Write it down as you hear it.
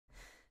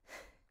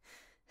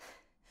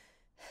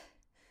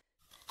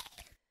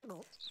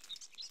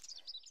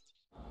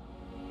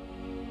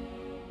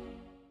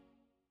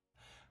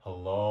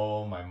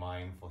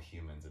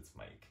it's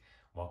Mike.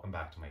 Welcome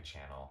back to my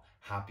channel.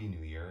 Happy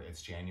New Year.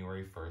 It's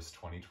January 1st,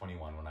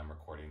 2021 when I'm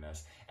recording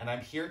this, and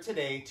I'm here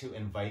today to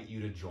invite you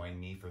to join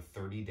me for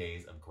 30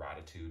 days of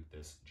gratitude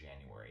this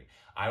January.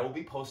 I will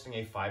be posting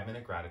a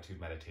 5-minute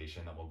gratitude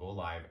meditation that will go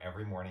live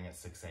every morning at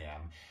 6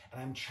 a.m. and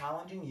I'm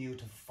challenging you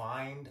to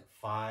find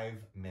 5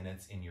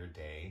 minutes in your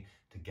day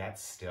to get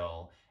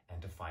still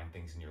and to find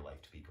things in your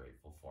life to be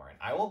grateful for. And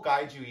I will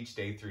guide you each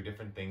day through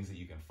different things that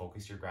you can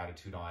focus your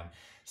gratitude on.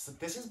 So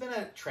this has been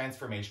a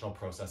transformational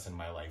process in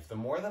my life. The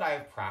more that I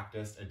have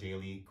practiced a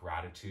daily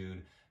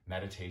gratitude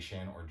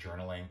meditation or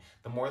journaling,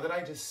 the more that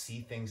I just see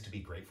things to be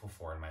grateful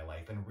for in my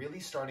life and really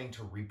starting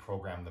to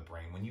reprogram the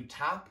brain. When you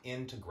tap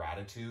into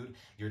gratitude,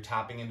 you're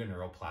tapping into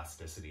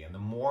neuroplasticity. And the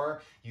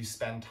more you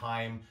spend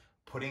time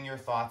putting your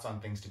thoughts on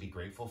things to be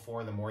grateful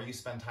for, the more you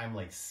spend time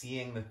like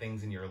seeing the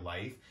things in your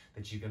life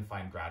that you can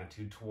find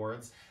gratitude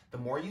towards, the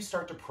more you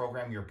start to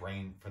program your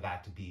brain for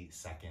that to be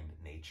second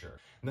nature.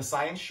 And the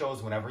science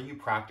shows whenever you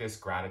practice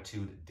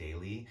gratitude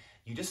daily,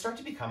 you just start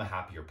to become a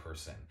happier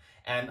person.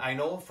 And I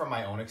know from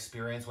my own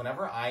experience,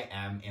 whenever I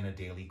am in a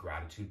daily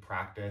gratitude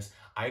practice,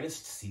 I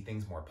just see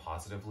things more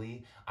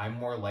positively. I'm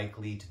more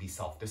likely to be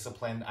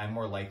self-disciplined. I'm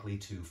more likely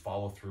to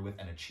follow through with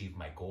and achieve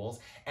my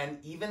goals.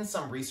 And even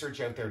some research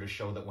out there to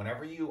show that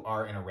whenever you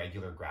are in a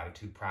regular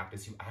gratitude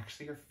practice, you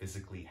actually are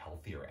physically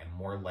healthier and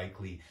more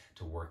likely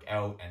to work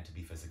out and to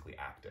be physically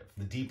active.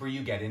 The deeper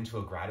you get into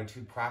a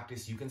gratitude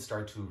practice, you can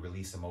start to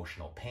release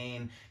emotional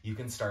pain. You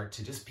can start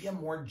to just be a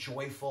more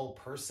joyful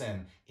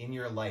person in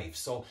your life.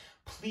 So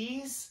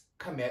please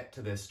commit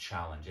to this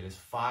challenge. It is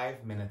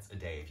 5 minutes a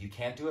day. If you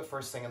can't do it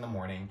first thing in the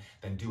morning,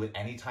 then do it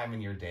anytime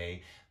in your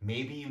day.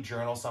 Maybe you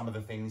journal some of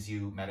the things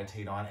you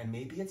meditate on, and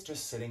maybe it's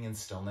just sitting in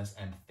stillness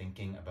and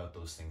thinking about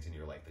those things in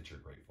your life that you're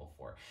grateful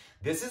for.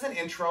 This is an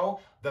intro.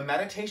 The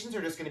meditations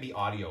are just going to be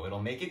audio. It'll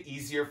make it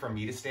easier for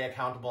me to stay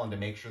accountable and to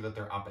make sure that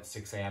they're up at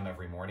 6 a.m.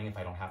 every morning if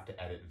I don't have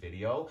to edit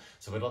video.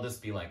 So it'll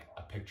just be like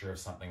a picture of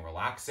something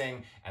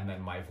relaxing and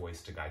then my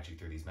voice to guide you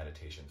through these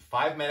meditations.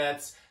 5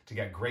 minutes to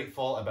get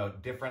grateful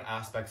about different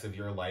aspects of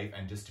your life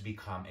and just to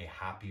become a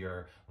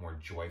happier, more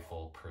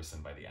joyful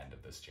person by the end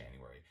of this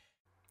January.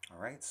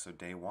 All right, so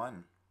day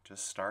one,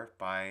 just start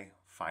by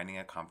finding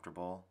a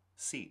comfortable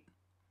seat.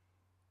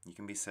 You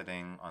can be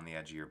sitting on the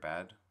edge of your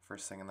bed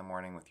first thing in the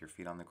morning with your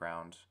feet on the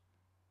ground,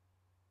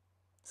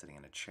 sitting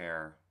in a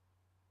chair,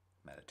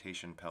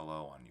 meditation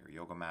pillow on your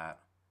yoga mat.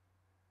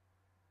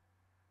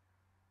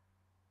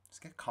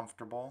 Just get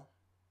comfortable.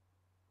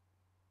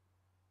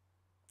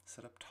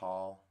 Sit up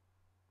tall.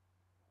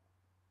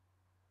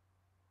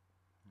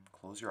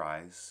 Close your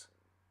eyes.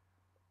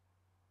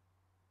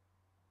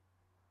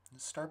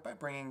 And start by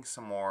bringing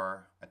some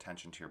more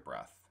attention to your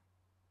breath.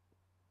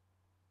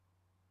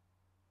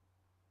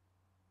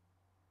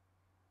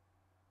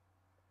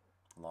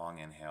 Long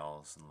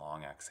inhales and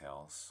long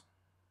exhales.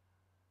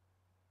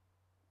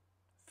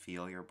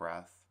 Feel your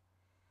breath.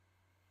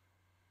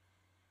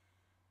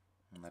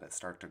 And let it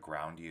start to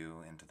ground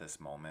you into this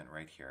moment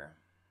right here.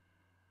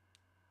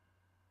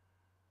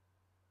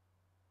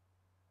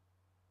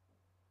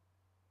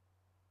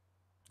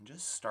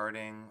 Just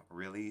starting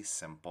really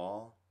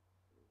simple.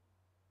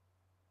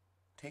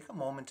 Take a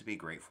moment to be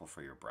grateful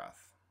for your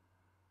breath.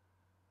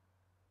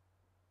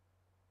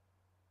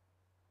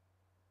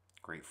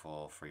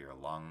 Grateful for your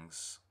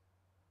lungs,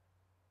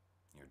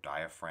 your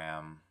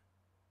diaphragm.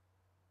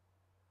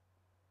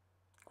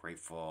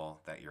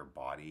 Grateful that your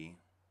body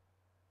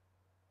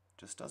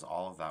just does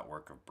all of that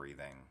work of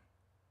breathing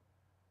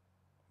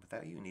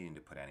without you needing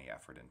to put any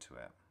effort into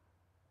it.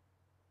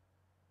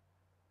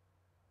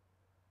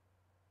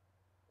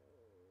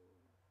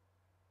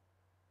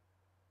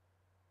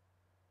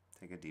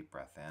 Take a deep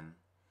breath in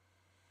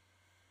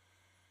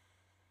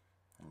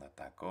and let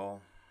that go.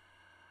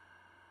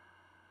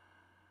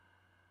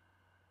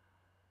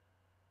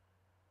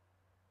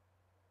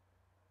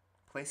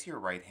 Place your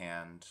right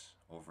hand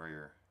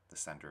over the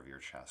center of your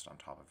chest on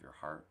top of your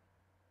heart.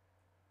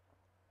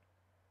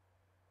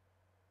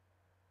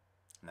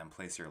 And then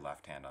place your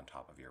left hand on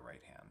top of your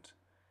right hand.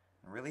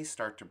 And really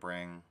start to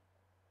bring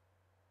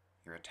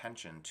your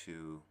attention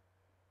to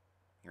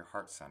your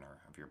heart center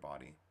of your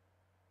body.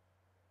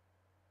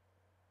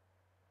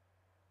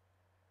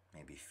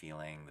 Maybe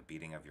feeling the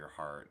beating of your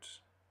heart.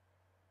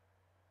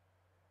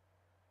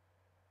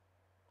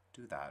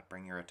 Do that.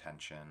 Bring your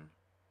attention.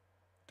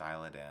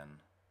 Dial it in.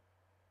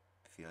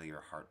 Feel your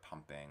heart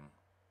pumping.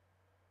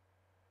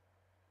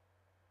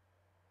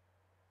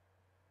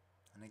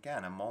 And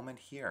again, a moment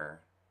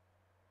here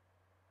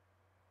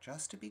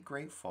just to be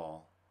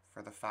grateful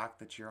for the fact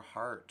that your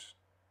heart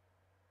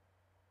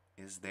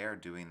is there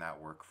doing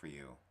that work for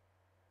you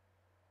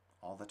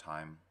all the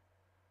time,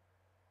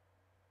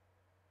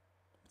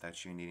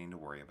 without you needing to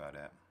worry about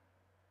it.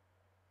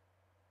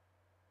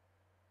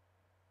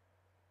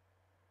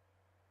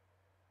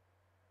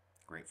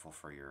 Grateful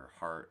for your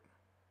heart,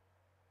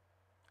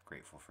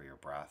 grateful for your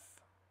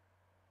breath.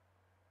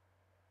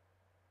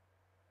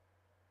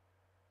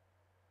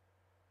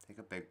 Take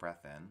a big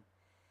breath in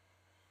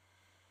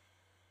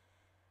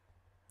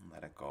and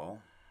let it go.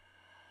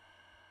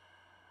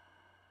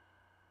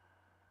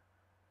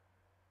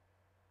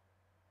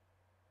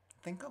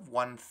 think of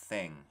one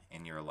thing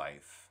in your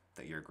life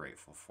that you're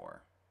grateful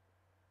for.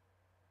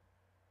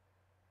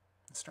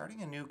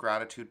 Starting a new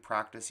gratitude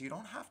practice, you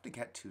don't have to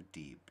get too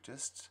deep.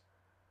 Just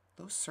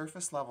those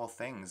surface level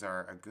things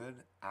are a good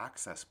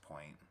access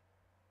point.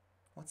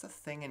 What's a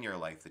thing in your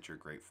life that you're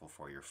grateful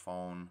for? Your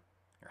phone,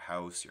 your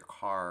house, your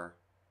car,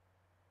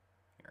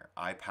 your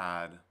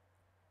iPad.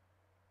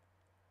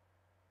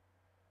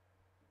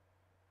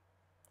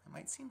 It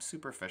might seem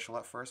superficial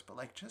at first,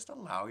 but just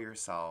allow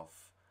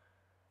yourself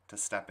to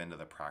step into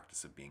the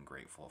practice of being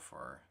grateful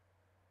for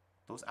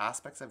those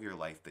aspects of your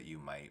life that you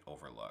might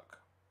overlook.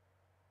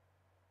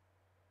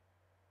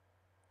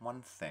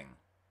 One thing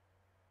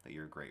that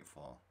you're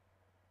grateful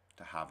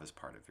to have as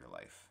part of your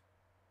life.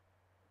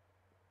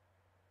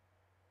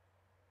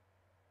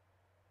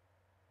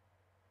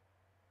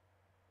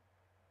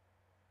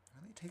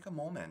 Really take a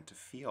moment to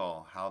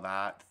feel how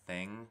that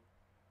thing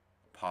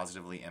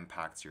positively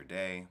impacts your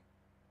day,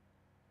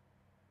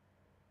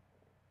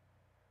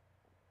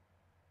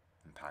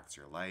 impacts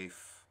your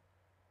life.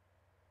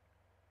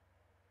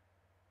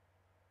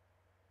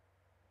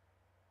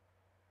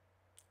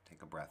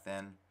 Take a breath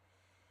in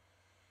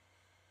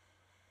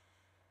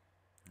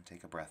and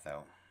take a breath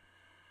out.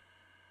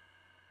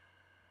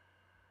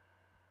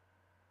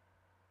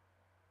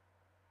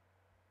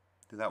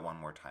 Do that one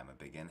more time. A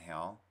big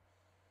inhale,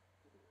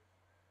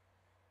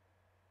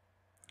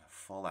 a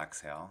full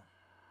exhale,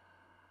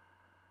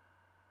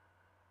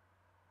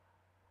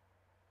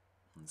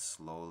 and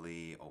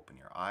slowly open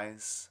your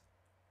eyes.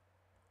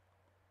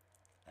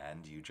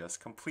 And you just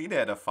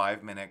completed a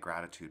 5-minute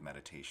gratitude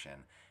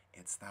meditation.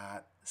 It's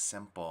that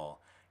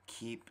simple.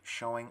 Keep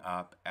showing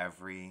up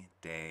every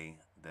day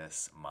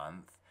this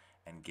month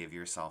and give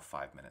yourself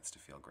 5 minutes to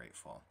feel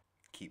grateful.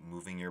 Keep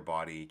moving your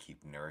body,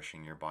 keep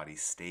nourishing your body,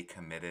 stay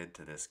committed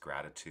to this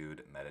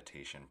gratitude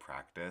meditation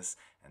practice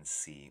and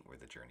see where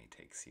the journey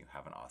takes you.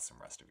 Have an awesome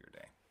rest of your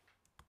day.